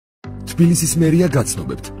თბილისის მერია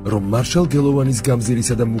გაცნობებთ, რომ მარშალ გელოვანის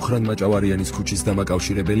გამზირისა და მუხრან მაჭავარიანის ქუჩის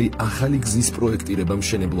დამაკავშირებელი ახალი გზის პროექტირება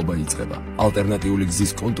მშენებლობა იწყება. ალტერნატიული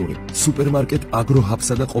გზის კონტური სუპერმარკეტ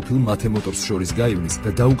აგროჰაბსა და ყოფილ მათე მოტორს შორის გაივლის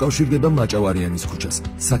და დაუკავშირდება მაჭავარიანის ქუჩას,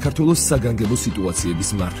 საქართველოს საგანგებო სიტუაციების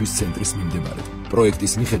მართვის ცენტრის მიმდებარედ.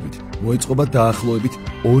 პროექტის მიხედვით მოეწყობა დაახლოებით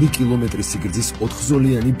 2 კილომეტრის სიგრძის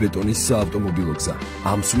 4-ზოლიანი ბეტონის საავტომობილო გზა,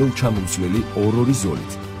 ამსვლელ-ჩამომსვლელი 2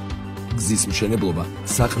 ზოლით. გზის მშენებლობა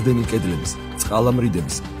საყრდენი კედლების,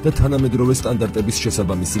 წყალამრიდების და თანამედროვე სტანდარტების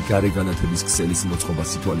შესაბამისი გარეგანათების ქსელის მოწყობას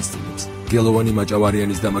ითვალისწინებს. გელოვანი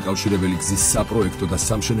მაჭავარიანის დამაკავშირებელი გზის საპროექტო და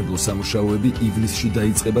სამშენებლო სამუშაოები ივლისში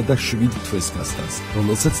დაიწყება და 7 თვეს გასტანს,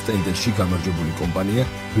 რომელსაც ტენდერში გამარჯვებული კომპანია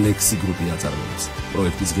ბლექსი გრუპი აწარმოებს.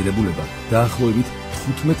 პროექტის ღირებულება დაახლოებით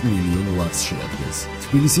 15 მილიონ ლარს შეადგენს.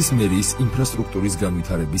 თბილისის მერიის ინფრასტრუქტურის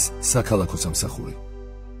განვითარების საქალაქო სამსახური.